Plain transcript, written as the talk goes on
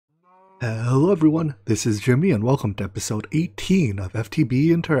Hello everyone, this is Jimmy and welcome to episode 18 of FTB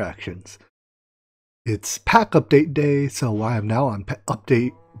Interactions. It's pack update day, so I am now on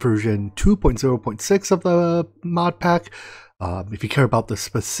update version 2.0.6 of the mod pack. If you care about the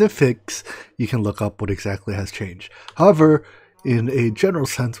specifics, you can look up what exactly has changed. However, in a general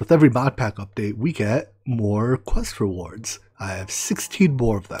sense, with every mod pack update, we get more quest rewards. I have 16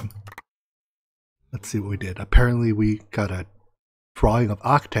 more of them. Let's see what we did. Apparently we got a drawing of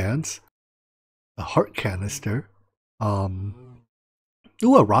octans, a heart canister, ooh,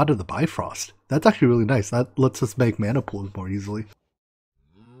 a rod of the Bifrost. That's actually really nice. That lets us make mana pools more easily.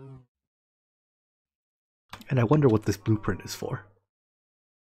 And I wonder what this blueprint is for.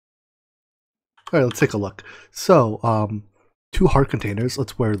 Alright, let's take a look. So, 2 heart containers,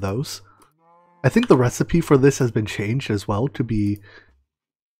 let's wear those. I think the recipe for this has been changed as well to be,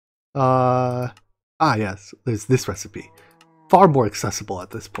 yes, there's this recipe. Far more accessible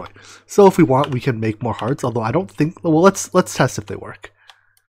at this point. So if we want, we can make more hearts, although I don't think, well, let's test if they work.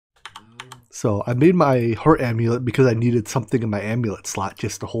 So I made my heart amulet because I needed something in my amulet slot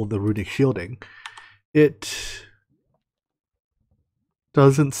just to hold the runic shielding. It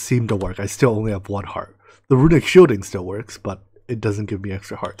doesn't seem to work. I still only have 1 heart. The runic shielding still works, but it doesn't give me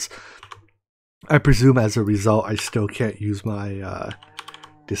extra hearts. I presume as a result, I still can't use my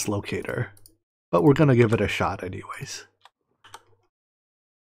dislocator, but we're gonna give it a shot anyways.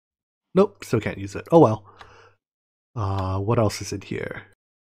 Nope, still can't use it. Oh well. What else is in here?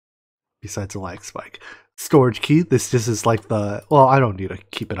 Besides a lag spike. Storage key. This is like the... Well, I don't need to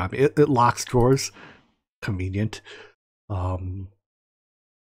keep it on me. It locks drawers. Convenient.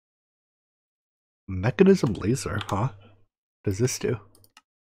 Mechanism laser, huh? What does this do?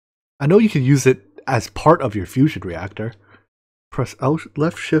 I know you can use it as part of your fusion reactor. Press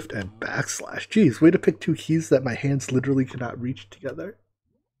left shift and backslash. Jeez, way to pick 2 keys that my hands literally cannot reach together.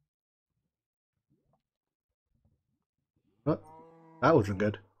 That wasn't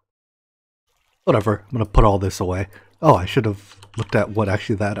good. Whatever, I'm gonna put all this away. Oh, I should have looked at what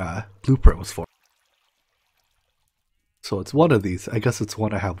actually that blueprint was for. So it's one of these. I guess it's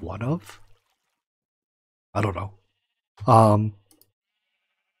one I have 1 of. I don't know.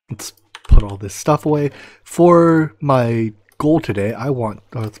 Let's put all this stuff away. For my goal today, I want,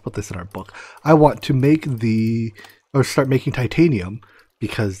 let's put this in our book. I want to make start making titanium,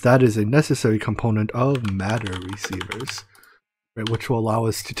 because that is a necessary component of matter receivers. Right, which will allow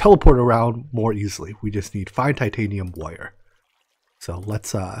us to teleport around more easily. We just need fine titanium wire. So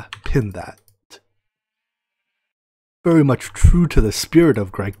let's pin that. Very much true to the spirit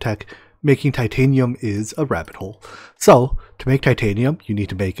of Greg Tech, making titanium is a rabbit hole. So to make titanium, you need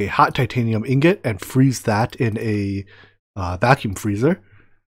to make a hot titanium ingot and freeze that in a vacuum freezer.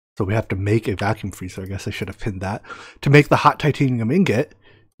 So we have to make a vacuum freezer. I guess I should have pinned that. To make the hot titanium ingot,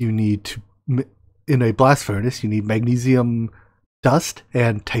 you need to, in a blast furnace, you need magnesium dust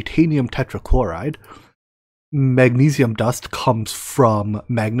and titanium tetrachloride. Magnesium dust comes from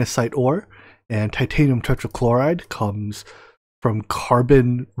magnesite ore, and titanium tetrachloride comes from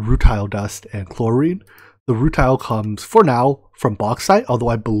carbon rutile dust and chlorine. The rutile comes, for now, from bauxite, although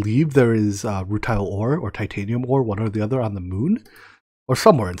I believe there is rutile ore or titanium ore, one or the other, on the moon, or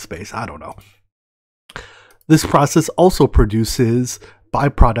somewhere in space, I don't know. This process also produces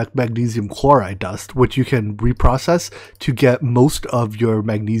byproduct magnesium chloride dust, which you can reprocess to get most of your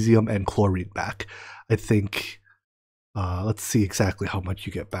magnesium and chlorine back. I think, let's see exactly how much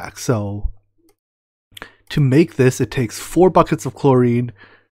you get back. So to make this, it takes 4 buckets of chlorine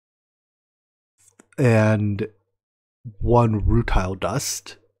and 1 rutile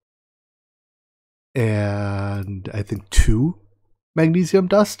dust, and I think 2 magnesium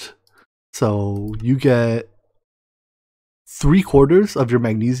dust. So you get 3/4 of your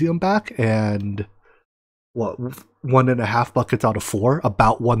magnesium back, and what, 1.5 buckets out of 4,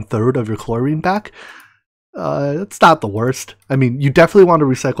 about 1/3 of your chlorine back. It's not the worst. I mean, you definitely want to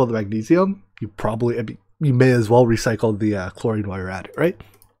recycle the magnesium. You may as well recycle the chlorine while you're at it, right?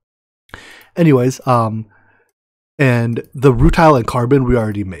 Anyways, and the rutile and carbon we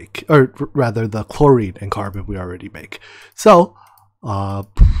already make, or rather the chlorine and carbon we already make. So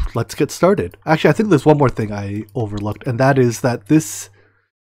let's get started. Actually, I think there's one more thing I overlooked, and that is that this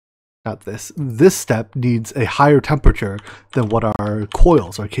step needs a higher temperature than what our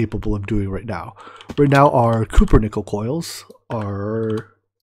coils are capable of doing right now. Right now, our copper nickel coils are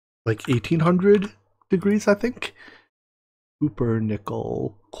like 1800 degrees, I think. Copper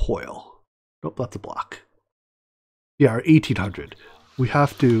nickel coil. Nope, that's a block. Yeah, our 1800. We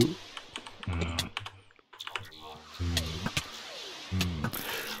have to...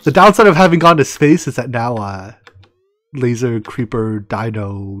 The downside of having gone to space is that now laser creeper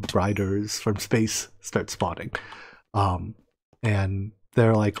dino riders from space start spawning. And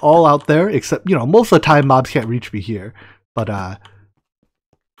they're like all out there, except, you know, most of the time mobs can't reach me here, but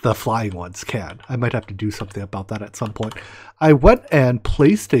the flying ones can. I might have to do something about that at some point. I went and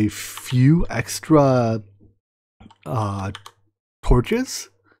placed a few extra torches.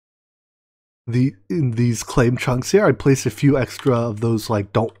 In these claim chunks here, I placed a few extra of those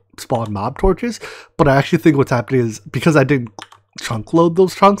like don't spawn mob torches, but I actually think what's happening is because I didn't chunk load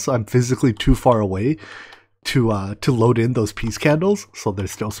those chunks, I'm physically too far away to load in those peace candles, so they're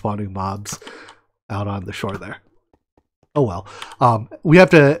still spawning mobs out on the shore there. Oh well. We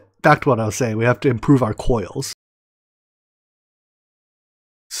have to, back to what I was saying, we have to improve our coils.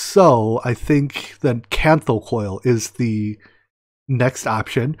 So I think then Canthal coil is the next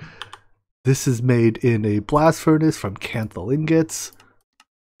option. This is made in a blast furnace from Canthal ingots,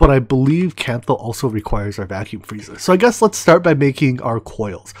 but I believe Canthal also requires our vacuum freezer. So I guess let's start by making our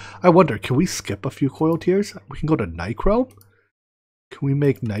coils. I wonder, can we skip a few coil tiers? We can go to nichrome. Can we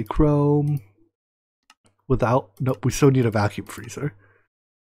make nichrome without? Nope, we still need a vacuum freezer.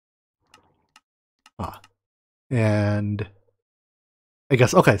 And I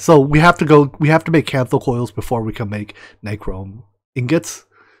guess, okay, so we have to make Canthal coils before we can make nichrome ingots.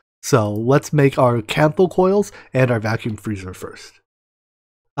 So let's make our Canthal coils and our vacuum freezer first.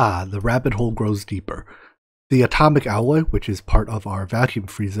 The rabbit hole grows deeper. The atomic alloy, which is part of our vacuum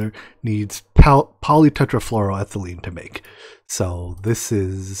freezer, needs polytetrafluoroethylene to make. So this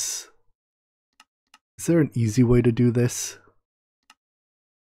is there an easy way to do this?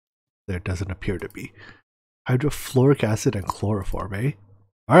 There doesn't appear to be. Hydrofluoric acid and chloroform, eh?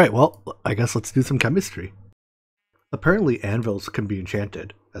 Alright, well, I guess let's do some chemistry. Apparently anvils can be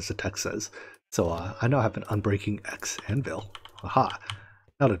enchanted, as the text says. So I now have an Unbreaking X anvil. Aha.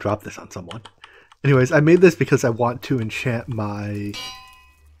 Now to drop this on someone. Anyways, I made this because I want to enchant my...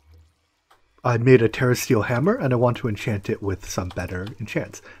 I made a Terrasteel hammer, and I want to enchant it with some better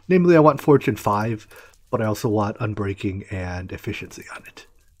enchants. Namely, I want Fortune 5, but I also want Unbreaking and Efficiency on it.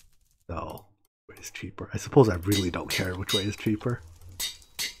 So, which way is cheaper? I suppose I really don't care which way is cheaper.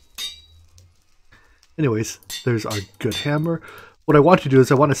 Anyways, there's our good hammer. What I want to do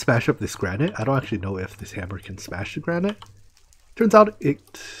is I want to smash up this granite. I don't actually know if this hammer can smash the granite. Turns out it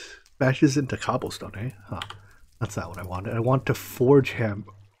smashes into cobblestone, eh? Huh. That's not what I wanted. I want to forge hammer.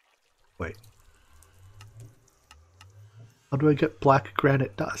 Wait. How do I get black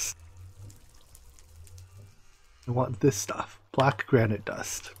granite dust? I want this stuff. Black granite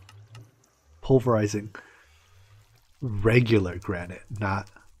dust. Pulverizing regular granite, not...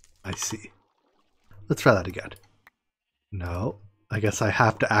 I see. Let's try that again. No, I guess I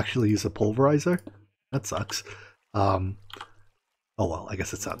have to actually use a pulverizer. That sucks. Oh well, I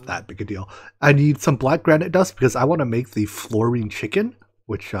guess it's not that big a deal. I need some black granite dust because I want to make the fluorine chicken,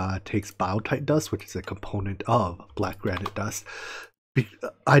 which takes biotite dust, which is a component of black granite dust.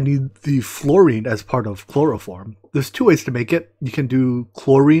 I need the fluorine as part of chloroform. There's two ways to make it. You can do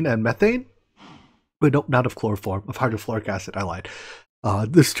chlorine and methane. Wait, no, not of chloroform, of hydrofluoric acid. I lied.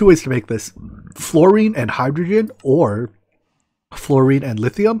 There's two ways to make this. Fluorine and hydrogen, or fluorine and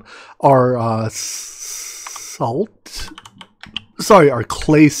lithium, are our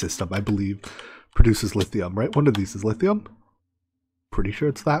clay system, I believe, produces lithium, right? One of these is lithium. Pretty sure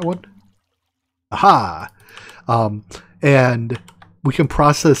it's that one. Aha! And we can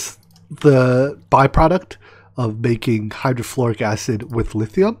process the byproduct of making hydrofluoric acid with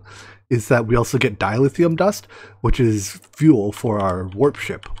lithium is that we also get dilithium dust, which is fuel for our warp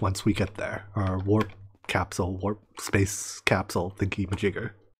ship once we get there. Our warp space capsule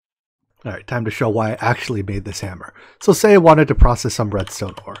thingy-majigger. Alright, time to show why I actually made this hammer. So say I wanted to process some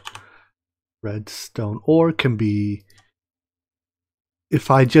redstone ore. Redstone ore can be...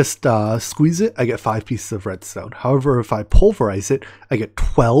 If I just squeeze it, I get 5 pieces of redstone. However, if I pulverize it, I get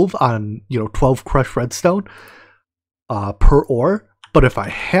 12 on, 12 crushed redstone per ore. But if I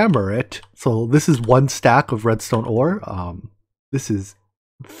hammer it, so this is 1 stack of redstone ore. This is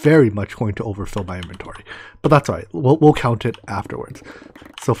very much going to overfill my inventory, but that's all right. We'll count it afterwards.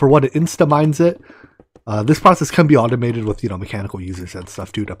 So for what it insta-mines it, this process can be automated with mechanical users and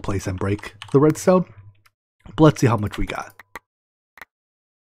stuff to place and break the redstone. But let's see how much we got.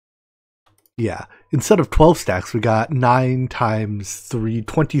 Yeah, instead of 12 stacks, we got 9 times 3,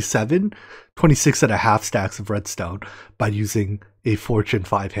 27, 26 and a half stacks of redstone by using a Fortune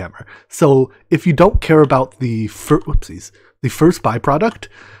 5 hammer. So if you don't care about the first byproduct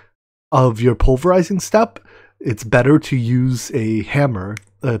of your pulverizing step, it's better to use a hammer,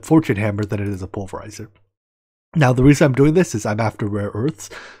 a Fortune hammer, than it is a pulverizer. Now, the reason I'm doing this is I'm after rare earths,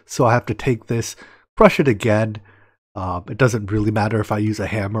 so I have to take this, crush it again, It doesn't really matter if I use a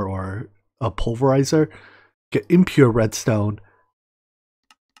hammer or a pulverizer. Get impure redstone.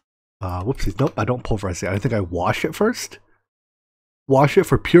 Whoopsies, nope, I don't pulverize it. I think I wash it first. Wash it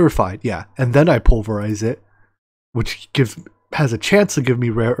for purified, yeah, and then I pulverize it, which has a chance to give me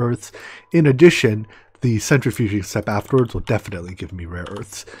rare earths. In addition, the centrifuging step afterwards will definitely give me rare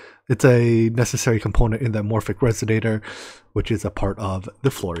earths. It's a necessary component in the morphic resonator, which is a part of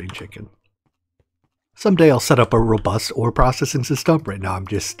the fluorine chicken. Someday I'll set up a robust ore processing system. Right now I'm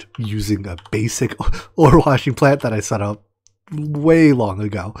just using a basic ore washing plant that I set up way long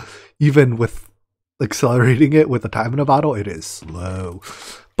ago. Even with accelerating it with a time in a bottle, it is slow.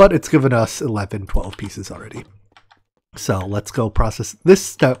 But it's given us 11, 12 pieces already. So let's go process. This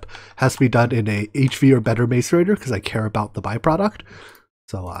step has to be done in a HV or better macerator because I care about the byproduct.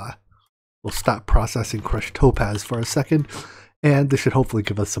 So we'll stop processing crushed topaz for a second, and this should hopefully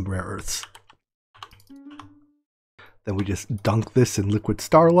give us some rare earths. Then we just dunk this in liquid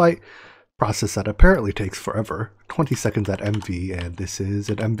starlight, process that apparently takes forever, 20 seconds at MV, and this is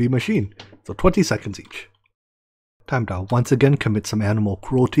an MV machine, so 20 seconds each. Time to once again commit some animal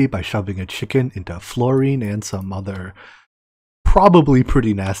cruelty by shoving a chicken into fluorine and some other probably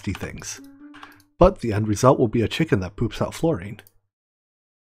pretty nasty things. But the end result will be a chicken that poops out fluorine.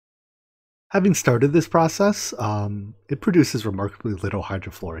 Having started this process, it produces remarkably little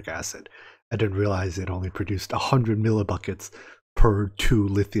hydrofluoric acid. I didn't realize it only produced 100 millibuckets per 2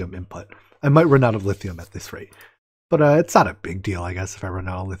 lithium input. I might run out of lithium at this rate. But it's not a big deal, I guess, if I run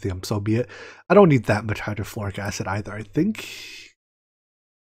out of lithium, so be it. I don't need that much hydrofluoric acid either, I think,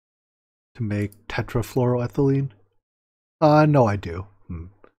 to make tetrafluoroethylene. No, I do.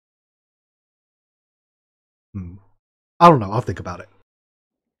 I don't know, I'll think about it.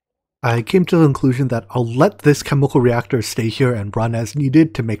 I came to the conclusion that I'll let this chemical reactor stay here and run as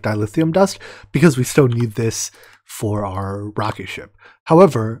needed to make dilithium dust, because we still need this for our rocket ship.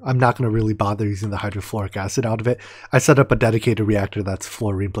 However, I'm not going to really bother using the hydrofluoric acid out of it. I set up a dedicated reactor that's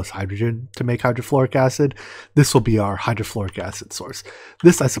fluorine plus hydrogen to make hydrofluoric acid. This will be our hydrofluoric acid source.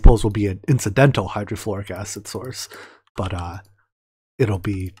 This, I suppose, will be an incidental hydrofluoric acid source, but it'll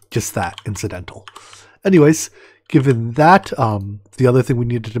be just that, incidental. Anyways, given that, the other thing we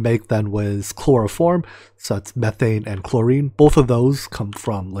needed to make then was chloroform, so it's methane and chlorine. Both of those come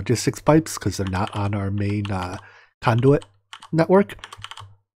from logistics pipes because they're not on our main conduit network.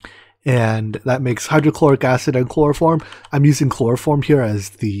 And that makes hydrochloric acid and chloroform. I'm using chloroform here as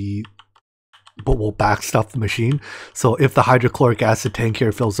but we'll backstuff the machine. So if the hydrochloric acid tank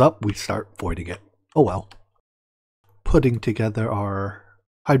here fills up, we start voiding it. Oh well. Putting together our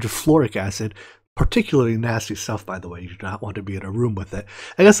hydrofluoric acid. Particularly nasty stuff, by the way. You do not want to be in a room with it.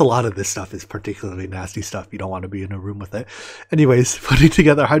 I guess a lot of this stuff is particularly nasty stuff. You don't want to be in a room with it. Anyways, putting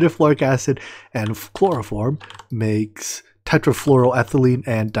together hydrofluoric acid and chloroform makes tetrafluoroethylene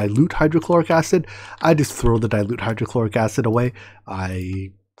and dilute hydrochloric acid. I just throw the dilute hydrochloric acid away.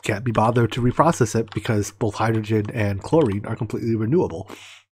 I can't be bothered to reprocess it because both hydrogen and chlorine are completely renewable.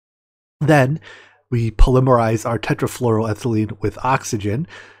 Then we polymerize our tetrafluoroethylene with oxygen.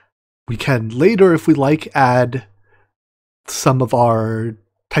 We can later, if we like, add some of our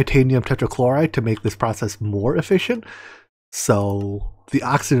titanium tetrachloride to make this process more efficient. So the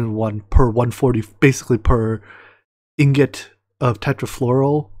oxygen one per 140, basically per ingot of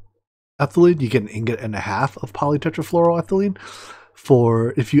tetrafluoroethylene, you get an ingot and a half of polytetrafluoroethylene.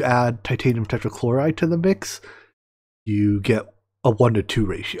 For if you add titanium tetrachloride to the mix, you get a 1-to-2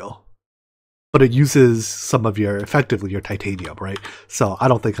 ratio. But it uses some of effectively your titanium, right? So I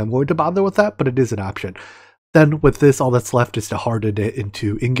don't think I'm going to bother with that, but it is an option. Then with this, all that's left is to harden it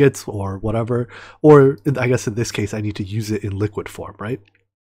into ingots or whatever. Or I guess in this case, I need to use it in liquid form, right?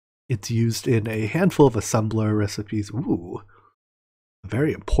 It's used in a handful of assembler recipes. Ooh, a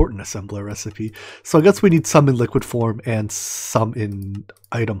very important assembler recipe. So I guess we need some in liquid form and some in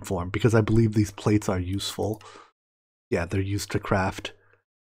item form, because I believe these plates are useful. Yeah, they're used to craft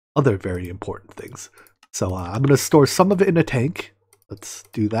other very important things. So I'm going to store some of it in a tank. Let's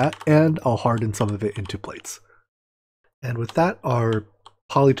do that. And I'll harden some of it into plates. And with that, our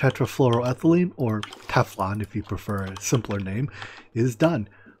polytetrafluoroethylene, or Teflon if you prefer a simpler name, is done.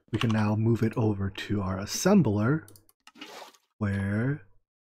 We can now move it over to our assembler where,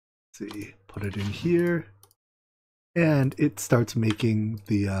 let's see, put it in here. And it starts making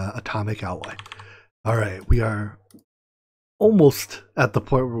the atomic alloy. All right, we are almost at the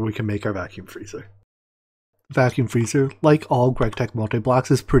point where we can make our vacuum freezer. Vacuum freezer, like all GregTech multi-blocks,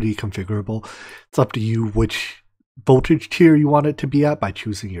 is pretty configurable. It's up to you which voltage tier you want it to be at by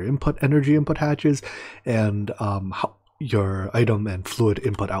choosing your energy input hatches, and your item and fluid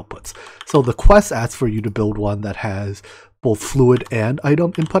input outputs. So the quest asks for you to build one that has both fluid and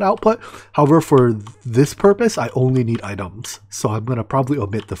item input output. However, for this purpose, I only need items. So I'm going to probably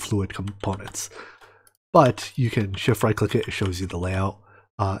omit the fluid components. But you can shift right click it, it shows you the layout.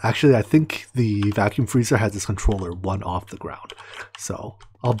 Actually, I think the vacuum freezer has its controller one off the ground. So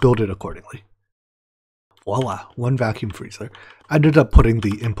I'll build it accordingly. Voila, one vacuum freezer. I ended up putting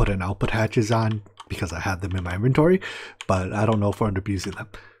the input and output hatches on because I had them in my inventory, but I don't know if I end up using them.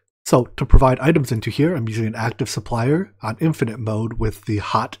 So to provide items into here, I'm using an active supplier on infinite mode with the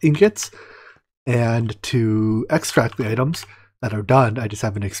hot ingots. And to extract the items that are done, I just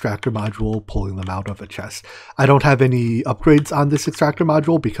have an extractor module pulling them out of a chest. I don't have any upgrades on this extractor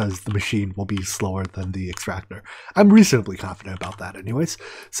module because the machine will be slower than the extractor. I'm reasonably confident about that anyways.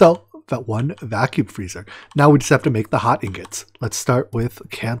 So that one vacuum freezer. Now we just have to make the hot ingots. Let's start with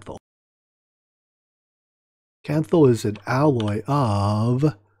Canthal. Canthal is an alloy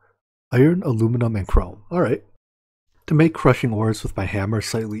of iron, aluminum, and chrome. Alright. To make crushing ores with my hammer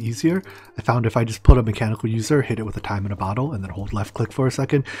slightly easier, I found if I just put a mechanical user, hit it with a time in a bottle, and then hold left click for a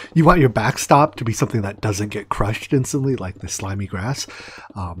second, you want your backstop to be something that doesn't get crushed instantly, like the slimy grass.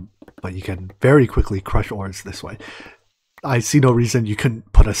 But you can very quickly crush ores this way. I see no reason you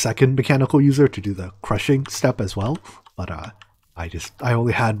couldn't put a second mechanical user to do the crushing step as well, but I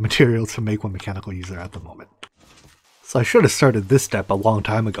only had material to make one mechanical user at the moment. So I should have started this step a long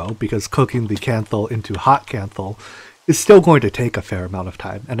time ago, because cooking the Canthal into hot Canthal is still going to take a fair amount of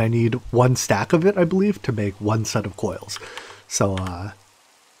time, and I need one stack of it, I believe, to make one set of coils. So,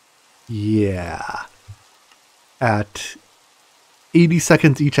 yeah. At 80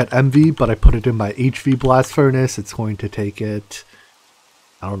 seconds each at MV, but I put it in my HV blast furnace, it's going to take it,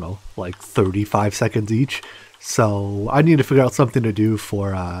 I don't know, like 35 seconds each. So I need to figure out something to do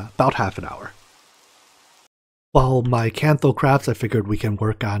for about half an hour. While my Canthal crafts, I figured we can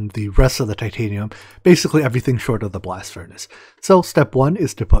work on the rest of the titanium, basically everything short of the blast furnace. So step one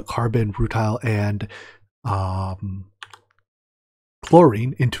is to put carbon, rutile, and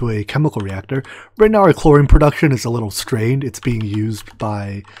chlorine into a chemical reactor. Right now our chlorine production is a little strained. It's being used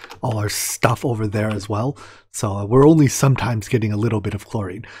by all our stuff over there as well. So we're only sometimes getting a little bit of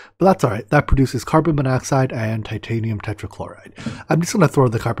chlorine. But that's alright. That produces carbon monoxide and titanium tetrachloride. I'm just going to throw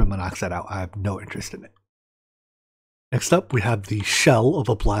the carbon monoxide out. I have no interest in it. Next up, we have the shell of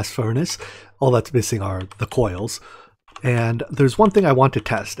a blast furnace. All that's missing are the coils. And there's one thing I want to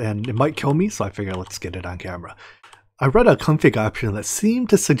test, and it might kill me, so I figure let's get it on camera. I read a config option that seemed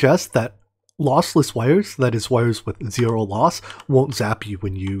to suggest that lossless wires, that is wires with zero loss, won't zap you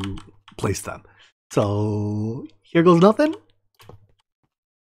when you place them. So here goes nothing.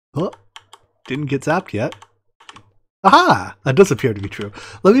 Oh, didn't get zapped yet. Aha! That does appear to be true.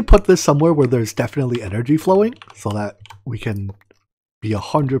 Let me put this somewhere where there's definitely energy flowing so that we can be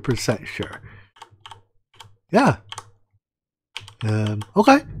 100% sure. Yeah.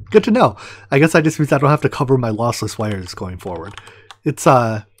 Okay, good to know. I guess that just means I don't have to cover my lossless wires going forward. It's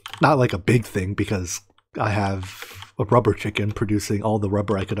not like a big thing because I have a rubber chicken producing all the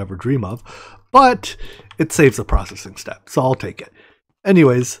rubber I could ever dream of, but it saves a processing step, so I'll take it.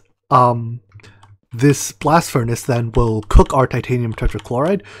 Anyways, this blast furnace then will cook our titanium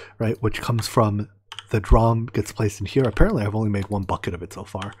tetrachloride, right, which comes from the drum, gets placed in here. Apparently I've only made one bucket of it so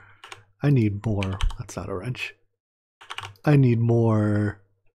far. I need more. That's not a wrench. I need more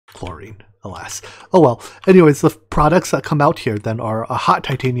chlorine, alas. Oh well. Anyways, the products that come out here then are a hot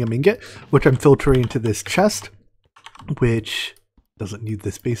titanium ingot, which I'm filtering into this chest, which doesn't need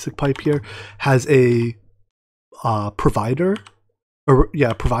this basic pipe here, has a provider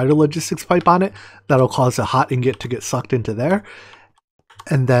logistics pipe on it that'll cause a hot ingot to get sucked into there.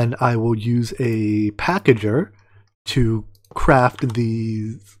 And then I will use a packager to craft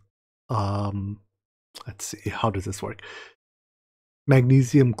these, let's see, how does this work?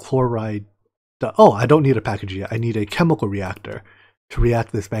 Magnesium chloride. Oh, I don't need a packager yet. I need a chemical reactor to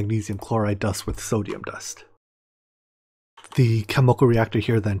react this magnesium chloride dust with sodium dust. The chemical reactor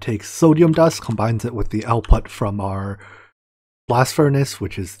here then takes sodium dust, combines it with the output from our blast furnace,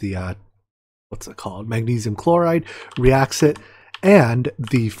 which is the, what's it called? Magnesium chloride, reacts it, and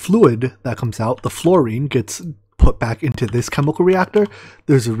the fluid that comes out, the fluorine, gets put back into this chemical reactor.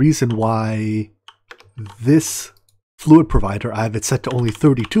 There's a reason why this fluid provider, I have it set to only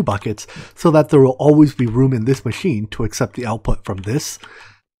 32 buckets, so that there will always be room in this machine to accept the output from this.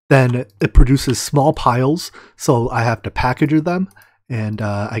 Then it produces small piles, so I have to packager them, and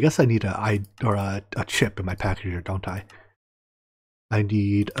I guess I need a chip in my packager, don't I? I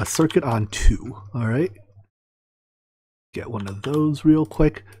need a circuit on 2, alright? Get one of those real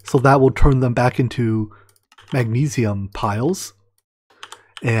quick. So that will turn them back into magnesium piles,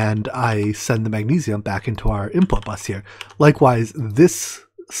 and I send the magnesium back into our input bus here. Likewise, this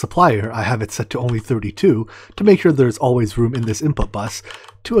supplier, I have it set to only 32 to make sure there's always room in this input bus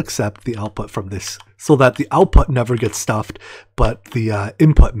to accept the output from this, so that the output never gets stuffed, but the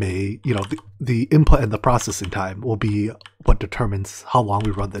input may, the input and the processing time will be what determines how long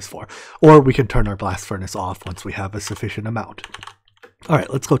we run this for. Or we can turn our blast furnace off once we have a sufficient amount. All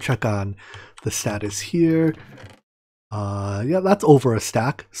right, let's go check on the status here. Yeah, that's over a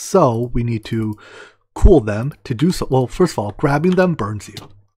stack. So we need to cool them to do so. Well, first of all, grabbing them burns you.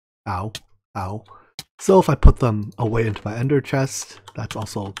 Ow, ow. So if I put them away into my ender chest, that's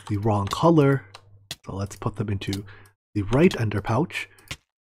also the wrong color. So let's put them into the right ender pouch.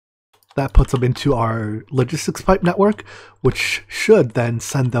 That puts them into our logistics pipe network, which should then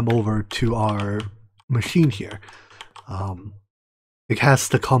send them over to our machine here. It has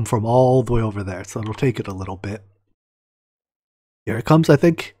to come from all the way over there, so it'll take it a little bit. Here it comes, I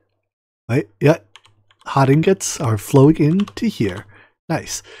think. Right, yeah. Hot ingots are flowing into here.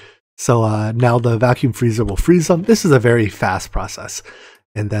 Nice. So now the vacuum freezer will freeze them. This is a very fast process.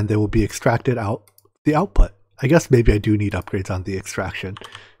 And then they will be extracted out the output. I guess maybe I do need upgrades on the extraction.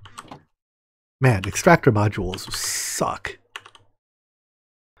 Man, extractor modules suck.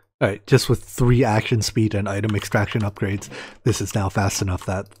 Alright, just with 3 action speed and item extraction upgrades, this is now fast enough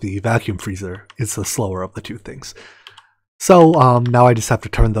that the vacuum freezer is the slower of the two things. So now I just have to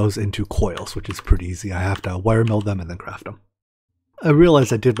turn those into coils, which is pretty easy. I have to wire mill them and then craft them. I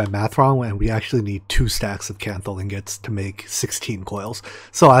realized I did my math wrong, and we actually need 2 stacks of Canthal ingots to make 16 coils.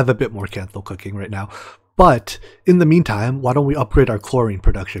 So I have a bit more Canthal cooking right now. But in the meantime, why don't we upgrade our chlorine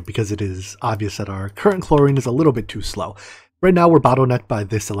production, because it is obvious that our current chlorine is a little bit too slow. Right now we're bottlenecked by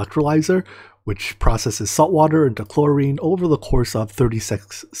this electrolyzer, which processes salt water into chlorine over the course of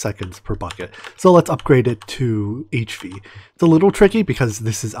 36 seconds per bucket. So let's upgrade it to HV. It's a little tricky because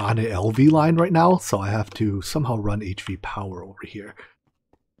this is on an LV line right now, so I have to somehow run HV power over here.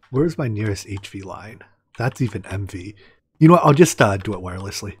 Where's my nearest HV line? That's even MV. You know what, I'll just do it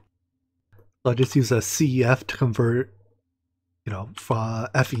wirelessly. So I'll just use a CEF to convert,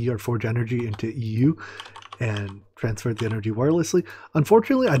 FE or Forge Energy into EU and transfer the energy wirelessly.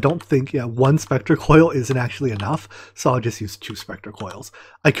 Unfortunately, I don't think 1 Spectre coil isn't actually enough, so I'll just use 2 Spectre coils.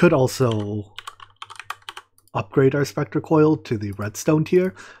 I could also upgrade our Spectre coil to the redstone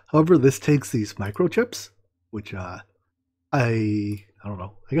tier. However, this takes these microchips, which I don't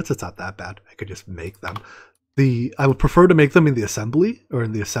know. I guess it's not that bad. I could just make them. I would prefer to make them in the assembly or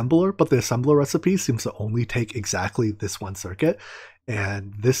in the assembler, but the assembler recipe seems to only take exactly this one circuit.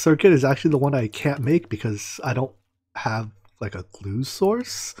 And this circuit is actually the one I can't make because I don't have like a glue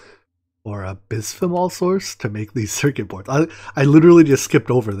source or a bisphimol source to make these circuit boards. I literally just skipped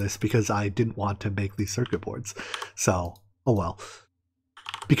over this because I didn't want to make these circuit boards. So, oh well.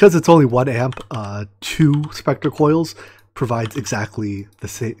 Because it's only 1 amp, 2 Spectre coils provides exactly the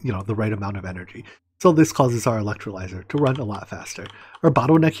same, the right amount of energy. So this causes our electrolyzer to run a lot faster. Our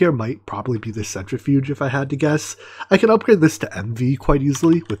bottleneck here might probably be the centrifuge if I had to guess. I can upgrade this to MV quite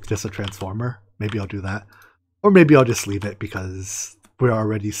easily with just a transformer. Maybe I'll do that. Or maybe I'll just leave it because we're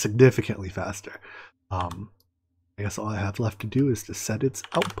already significantly faster. I guess all I have left to do is to set its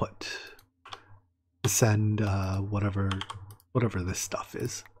output. To send whatever this stuff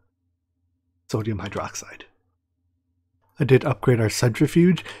is. Sodium hydroxide. I did upgrade our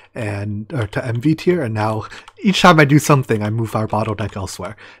centrifuge to MV tier, and now each time I do something, I move our bottleneck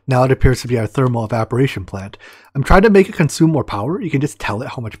elsewhere. Now it appears to be our thermal evaporation plant. I'm trying to make it consume more power. You can just tell it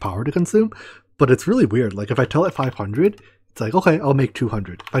how much power to consume, but it's really weird. Like if I tell it 500, it's like, okay, I'll make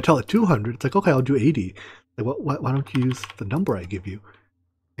 200. If I tell it 200, it's like, okay, I'll do 80. Like, why don't you use the number I give you?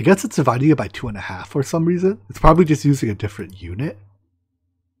 I guess it's dividing it by 2.5 for some reason. It's probably just using a different unit.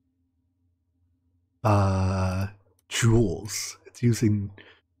 Joules. It's using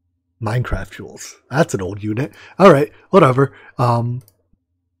Minecraft joules. That's an old unit. Alright, whatever. By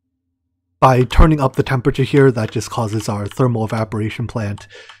turning up the temperature here, that just causes our thermal evaporation plant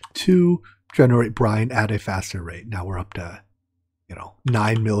to generate brine at a faster rate. Now we're up to,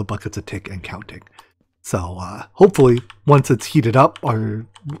 9 millibuckets a tick and counting. So hopefully, once it's heated up,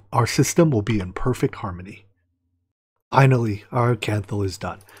 our system will be in perfect harmony. Finally, our Canthal is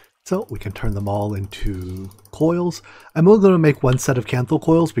done. So we can turn them all into coils. I'm only going to make 1 set of Canthal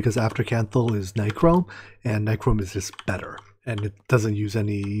coils because after Canthal is Nichrome, and Nichrome is just better, and it doesn't use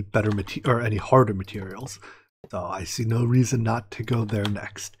any better or any harder materials. So I see no reason not to go there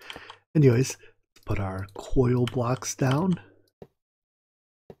next. Anyways, let's put our coil blocks down.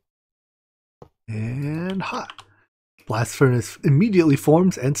 And hot. blast furnace immediately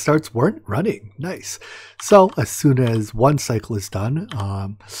forms and starts running. Nice. So as soon as one cycle is done,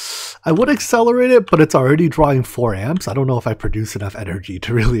 I would accelerate it, but it's already drawing 4 amps. I don't know if I produce enough energy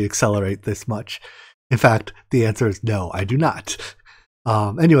to really accelerate this much. In fact, the answer is no, I do not.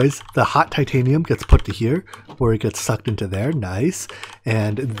 Anyways, the hot titanium gets put to here, where it gets sucked into there. Nice.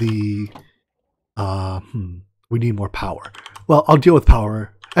 And the we need more power. Well, I'll deal with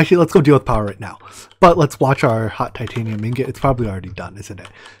power. Actually, let's go deal with power right now. But let's watch our hot titanium ingot. It's probably already done, isn't it?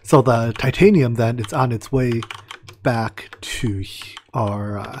 So the titanium then, it's on its way back to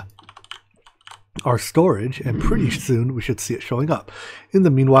our storage, and pretty soon we should see it showing up. In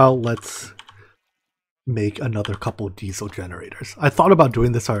the meanwhile, let's make another couple diesel generators. I thought about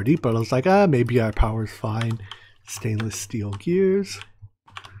doing this already, but I was like, maybe our power's fine. Stainless steel gears.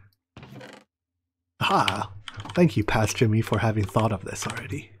 Aha! Thank you, Past Jimmy, for having thought of this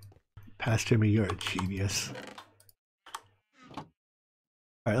already. Past Jimmy, you're a genius.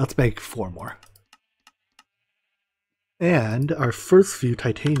 Alright, let's make 4 more. And our first few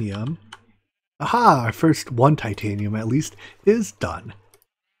titanium, our first 1 titanium at least, is done.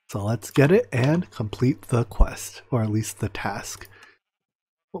 So let's get it and complete the quest, or at least the task.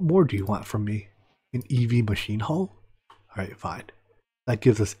 What more do you want from me? An EV machine hull? Alright, fine. That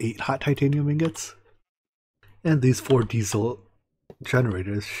gives us 8 hot titanium ingots. And these 4 diesel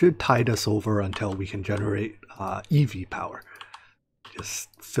generators should tide us over until we can generate EV power. Just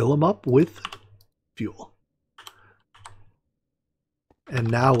fill them up with fuel.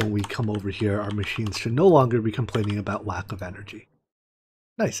 And now when we come over here, our machines should no longer be complaining about lack of energy.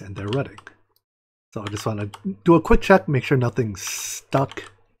 Nice, and they're running. So I just want to do a quick check, make sure nothing's stuck.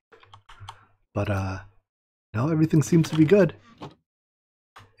 But no, everything seems to be good.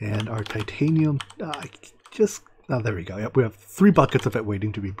 And our titanium, there we go. Yep, we have 3 buckets of it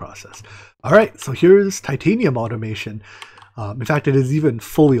waiting to be processed. All right, so here's titanium automation. In fact, it is even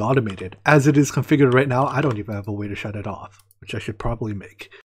fully automated. As it is configured right now, I don't even have a way to shut it off, which I should probably make.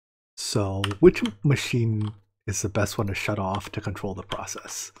 So which machine is the best one to shut off to control the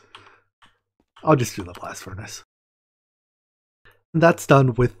process? I'll just do the blast furnace. And that's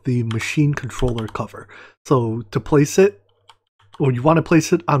done with the machine controller cover. So to place it, or you want to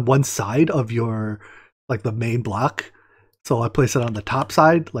place it on one side of your, like the main block. So I place it on the top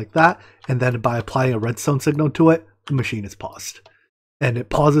side like that, and then by applying a redstone signal to it, the machine is paused. And it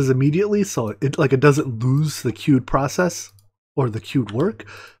pauses immediately, so it doesn't lose the queued process or the queued work,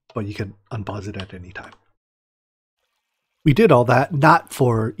 but you can unpause it at any time. We did all that not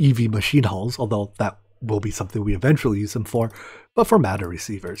for EV machine hulls, although that will be something we eventually use them for, but for matter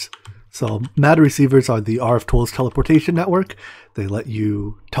receivers. So matter receivers are the RF Tools teleportation network. They let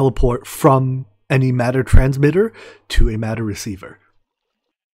you teleport from any matter transmitter to a matter receiver.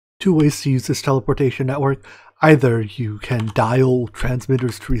 2 ways to use this teleportation network. Either you can dial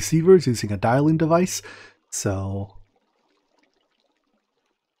transmitters to receivers using a dialing device. So,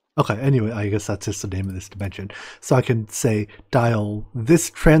 okay, anyway, I guess that's just the name of this dimension. So I can say dial this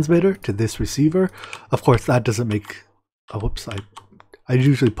transmitter to this receiver. Of course, that doesn't make, whoops, I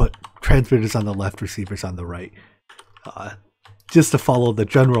usually put transmitters on the left, receivers on the right, just to follow the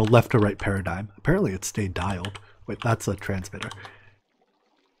general left to right paradigm. Apparently it stayed dialed. Wait, that's a transmitter.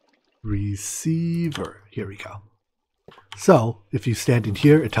 Receiver, here we go. So if you stand in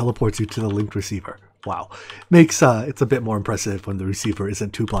here, it teleports you to the linked receiver. Wow, makes it's a bit more impressive when the receiver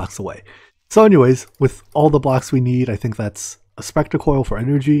isn't 2 blocks away. So anyways, with all the blocks we need, I think that's a spectrocoil for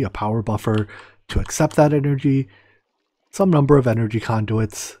energy, a power buffer to accept that energy, some number of energy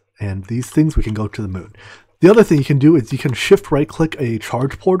conduits, and these things we can go to the moon. The other thing you can do is you can shift right click a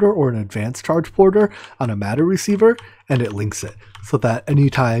charge porter or an advanced charge porter on a matter receiver, and it links it so that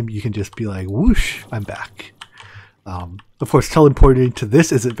anytime you can just be like, whoosh, I'm back. Of course, teleporting to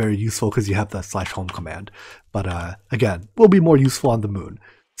this isn't very useful because you have the /home command, but again, will be more useful on the moon.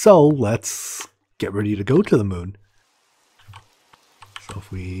 So let's get ready to go to the moon. So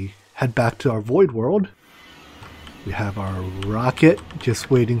if we head back to our void world, we have our rocket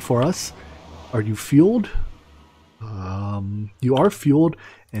just waiting for us. Are you fueled? You are fueled,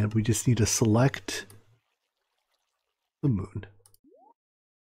 and we just need to select the moon.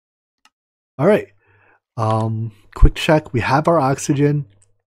 All right. Quick check. We have our oxygen.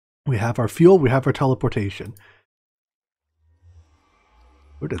 We have our fuel. We have our teleportation.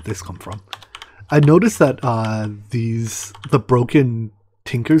 Where did this come from? I noticed that the broken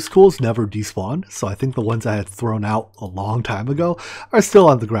Tinker's tools never despawn, so I think the ones I had thrown out a long time ago are still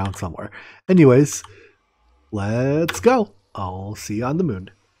on the ground somewhere. Anyways, let's go. I'll see you on the moon.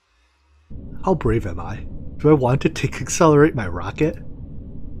 How brave am I? Do I want to accelerate my rocket?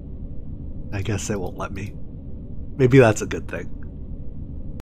 I guess it won't let me. Maybe that's a good thing.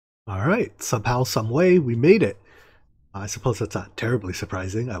 Alright, somehow, some way, we made it. I suppose that's not terribly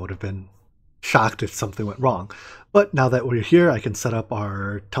surprising. I would have been shocked if something went wrong. But now that we're here, I can set up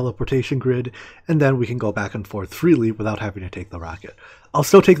our teleportation grid, and then we can go back and forth freely without having to take the rocket. I'll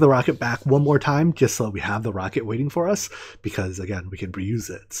still take the rocket back one more time, just so we have the rocket waiting for us, because again, we can reuse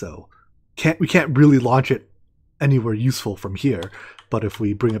it. So we can't really launch it anywhere useful from here, but if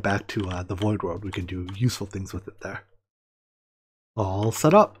we bring it back to the Void World, we can do useful things with it there. All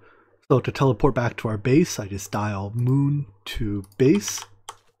set up. So to teleport back to our base, I just dial moon to base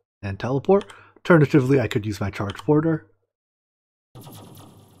and teleport. Alternatively, I could use my charge porter,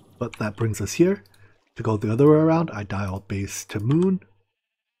 but that brings us here. To go the other way around, I dial base to moon.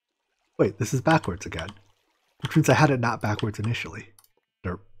 Wait, this is backwards again, which means I had it not backwards initially.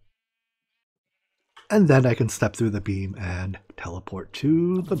 Derp. And then I can step through the beam and teleport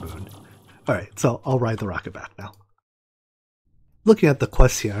to the moon. Alright, so I'll ride the rocket back now. Looking at the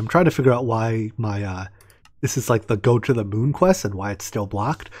quests here, I'm trying to figure out why my this is like the go to the moon quest and why it's still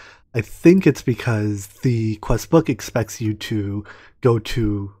blocked. I think it's because the quest book expects you to go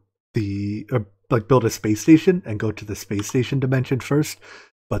to the like build a space station and go to the space station dimension first.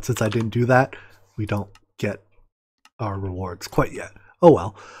 But since I didn't do that, we don't get our rewards quite yet. Oh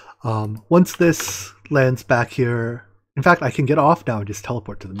well. Once this lands back here, in fact, I can get off now and just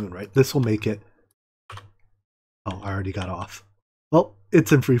teleport to the moon, right? This will make it. Oh, I already got off. Well,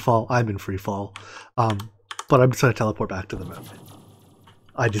 it's in free fall. I'm in free fall. But I'm just going to teleport back to the moon.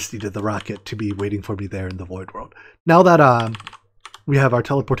 I just needed the rocket to be waiting for me there in the Void World. Now that we have our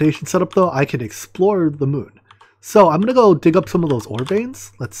teleportation set up, though, I can explore the moon. So I'm going to go dig up some of those ore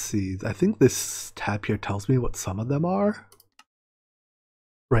veins. Let's see. I think this tab here tells me what some of them are.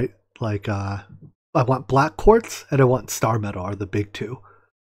 Right? Like, I want black quartz and I want star metal are the big two.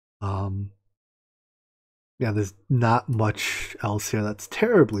 Yeah, there's not much else here that's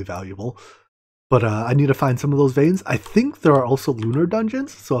terribly valuable. But I need to find some of those veins. I think there are also lunar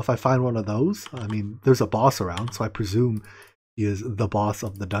dungeons. So if I find one of those, I mean, there's a boss around. So I presume he is the boss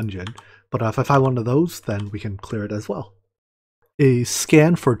of the dungeon. But if I find one of those, then we can clear it as well. A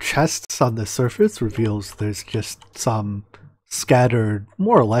scan for chests on the surface reveals there's just some scattered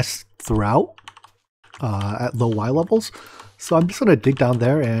more or less throughout at low Y levels. So I'm just going to dig down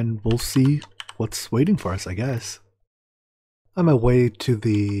there and we'll see what's waiting for us, I guess. On my way to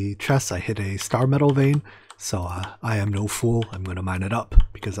the chest, I hit a star metal vein, so I am no fool. I'm going to mine it up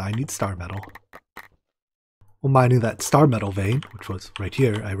because I need star metal. While mining that star metal vein, which was right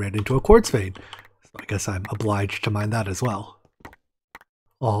here, I ran into a quartz vein, so I guess I'm obliged to mine that as well.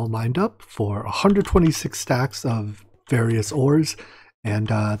 All mined up for 126 stacks of various ores, and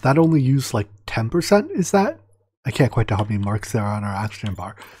that only used like 10%, is that? I can't quite tell how many marks there are on our oxygen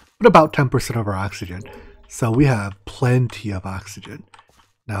bar, but about 10% of our oxygen. So we have plenty of oxygen.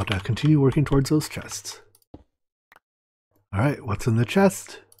 Now to continue working towards those chests. Alright, what's in the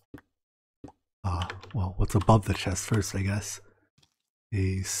chest? Well, what's above the chest first, I guess.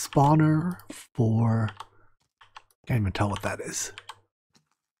 A spawner for... Can't even tell what that is.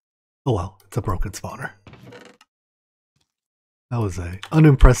 Oh well, it's a broken spawner. That was an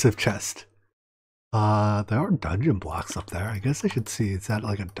unimpressive chest. There are dungeon blocks up there. I guess I should see, is that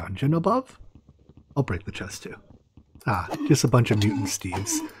like a dungeon above? I'll break the chest too. Just a bunch of mutant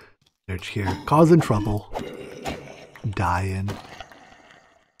Steves. They're here, causing trouble. Dying.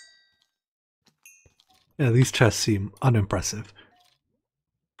 Yeah, these chests seem unimpressive.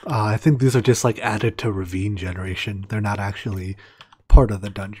 I think these are just like added to ravine generation. They're not actually part of the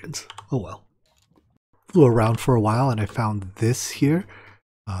dungeons. Oh well. Flew around for a while and I found this here.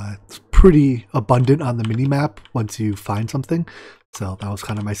 It's pretty abundant on the minimap once you find something. So that was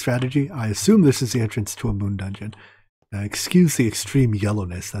kind of my strategy. I assume this is the entrance to a moon dungeon. Excuse the extreme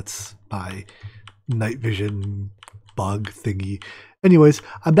yellowness. That's my night vision bug thingy. Anyways,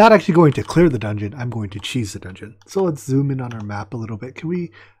 I'm not actually going to clear the dungeon. I'm going to cheese the dungeon. So let's zoom in on our map a little bit. Can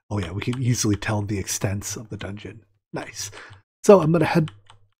we? Oh yeah, we can easily tell the extents of the dungeon. Nice. So I'm going to head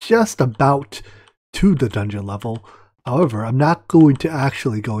just about to the dungeon level. However, I'm not going to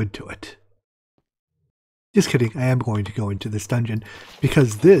actually go into it. Just kidding, I am going to go into this dungeon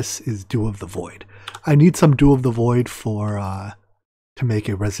because this is Dew of the Void. I need some Dew of the Void for to make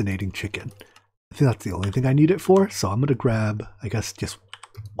a resonating chicken. I think that's the only thing I need it for, so I'm going to grab, I guess, just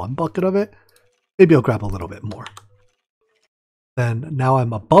one bucket of it. Maybe I'll grab a little bit more. Then now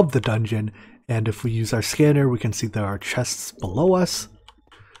I'm above the dungeon, and if we use our scanner, we can see there are chests below us.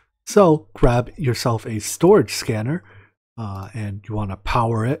 So grab yourself a storage scanner, and you want to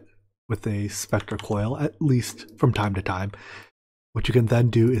power it with a spectre coil, at least from time to time. What you can then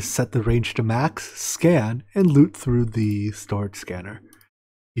do is set the range to max, scan, and loot through the storage scanner.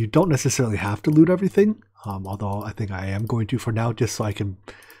 You don't necessarily have to loot everything, although I think I am going to for now, just so I can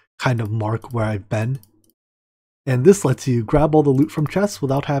kind of mark where I've been. And this lets you grab all the loot from chests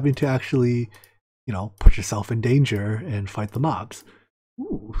without having to actually, you know, put yourself in danger and fight the mobs.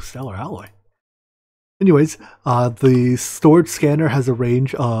 Ooh, stellar alloy. Anyways, the storage scanner has a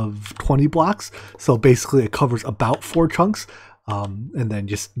range of 20 blocks, so basically it covers about 4 chunks, and then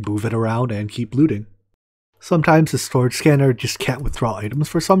just move it around and keep looting. Sometimes the storage scanner just can't withdraw items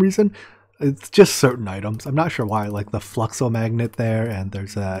for some reason. It's just certain items. I'm not sure why, like the Fluxo magnet there, and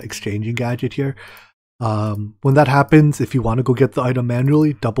there's an exchanging gadget here. When that happens, if you want to go get the item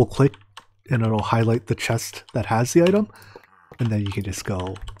manually, double click and it'll highlight the chest that has the item, and then you can just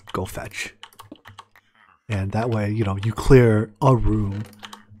go fetch. And that way, you know, you clear a room.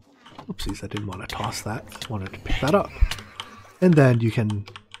 Oopsies, I didn't want to toss that. Just wanted to pick that up. And then you can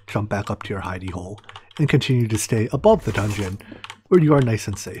jump back up to your hidey hole and continue to stay above the dungeon where you are nice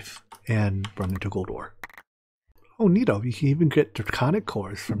and safe and run into gold ore. Oh, neato, you can even get draconic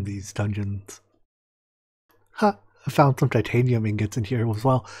cores from these dungeons. Ha, I found some titanium ingots in here as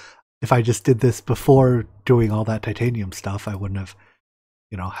well. If I just did this before doing all that titanium stuff, I wouldn't have,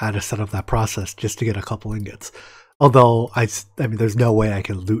 you know, had to set up that process just to get a couple ingots. Although, I mean, there's no way I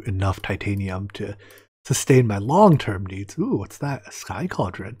can loot enough titanium to sustain my long-term needs. Ooh, what's that? A sky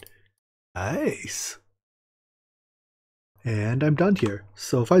cauldron. Nice. And I'm done here.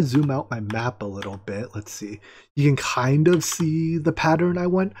 So if I zoom out my map a little bit, let's see. You can kind of see the pattern I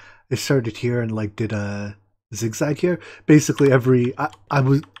went. I started here and like did a zigzag here. Basically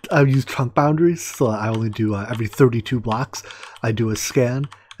I use chunk boundaries, so I only do every 32 blocks I do a scan,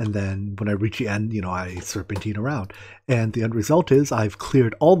 and then when I reach the end, you know, I serpentine around. And the end result is I've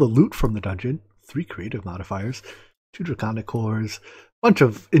cleared all the loot from the dungeon, 3 creative modifiers, 2 draconic cores, bunch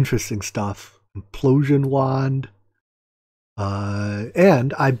of interesting stuff, implosion wand,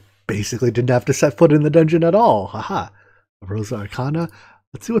 and I basically didn't have to set foot in the dungeon at all. Haha. Rosa Arcana.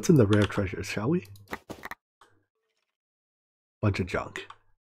 Let's see what's in the rare treasures, shall we? Bunch of junk.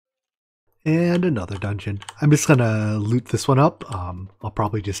 And another dungeon. I'm just gonna loot this one up. I'll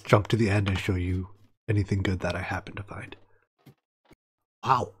probably just jump to the end and show you anything good that I happen to find.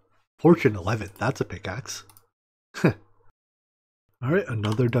 Wow. Fortune 11. That's a pickaxe. Alright,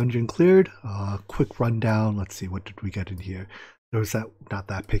 another dungeon cleared. Quick rundown. Let's see, what did we get in here? There was that, not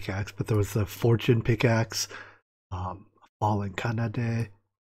that pickaxe, but there was the fortune pickaxe. Fallen Kanade,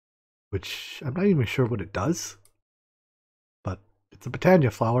 which I'm not even sure what it does. But it's a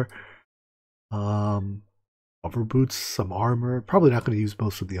Britannia flower. Hover boots, some armor. Probably not going to use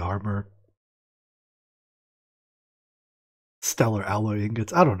most of the armor. Stellar alloy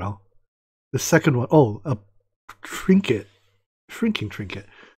ingots. I don't know. The second one, oh, a trinket. Shrinking trinket.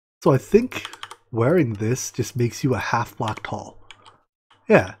 So I think wearing this just makes you a half block tall.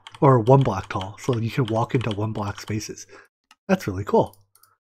 Yeah, or 1 block tall. So you can walk into 1 block spaces. That's really cool.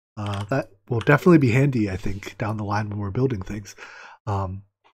 That will definitely be handy, I think, down the line when we're building things.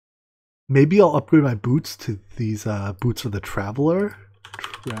 Maybe I'll upgrade my boots to these boots of the Traveler.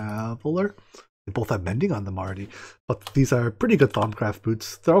 They both have mending on them already. But these are pretty good Thaumcraft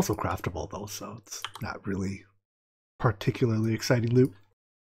boots. They're also craftable though, so it's not really particularly exciting loot.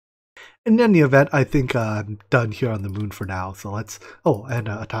 In any event, I think I'm done here on the moon for now. So let's... Oh, and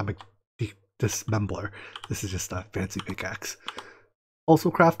atomic dismembler. This is just a fancy pickaxe. Also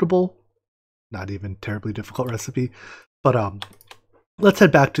craftable. Not even terribly difficult recipe. But let's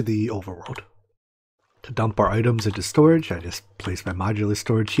head back to the overworld. To dump our items into storage, I just place my modular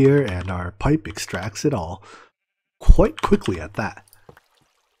storage here, and our pipe extracts it all. Quite quickly at that.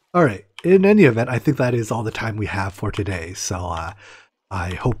 Alright, in any event, I think that is all the time we have for today. So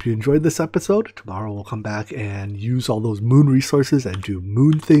I hope you enjoyed this episode. Tomorrow we'll come back and use all those moon resources and do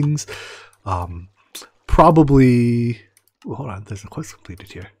moon things. Probably... Ooh, hold on, there's a quest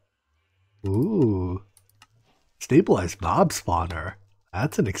completed here. Ooh. Stabilized mob spawner.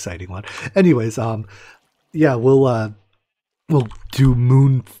 That's an exciting one. Anyways, yeah, we'll do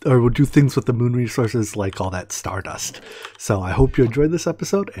moon, or we'll do things with the moon resources like all that stardust. So I hope you enjoyed this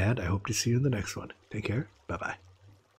episode, and I hope to see you in the next one. Take care. Bye-bye.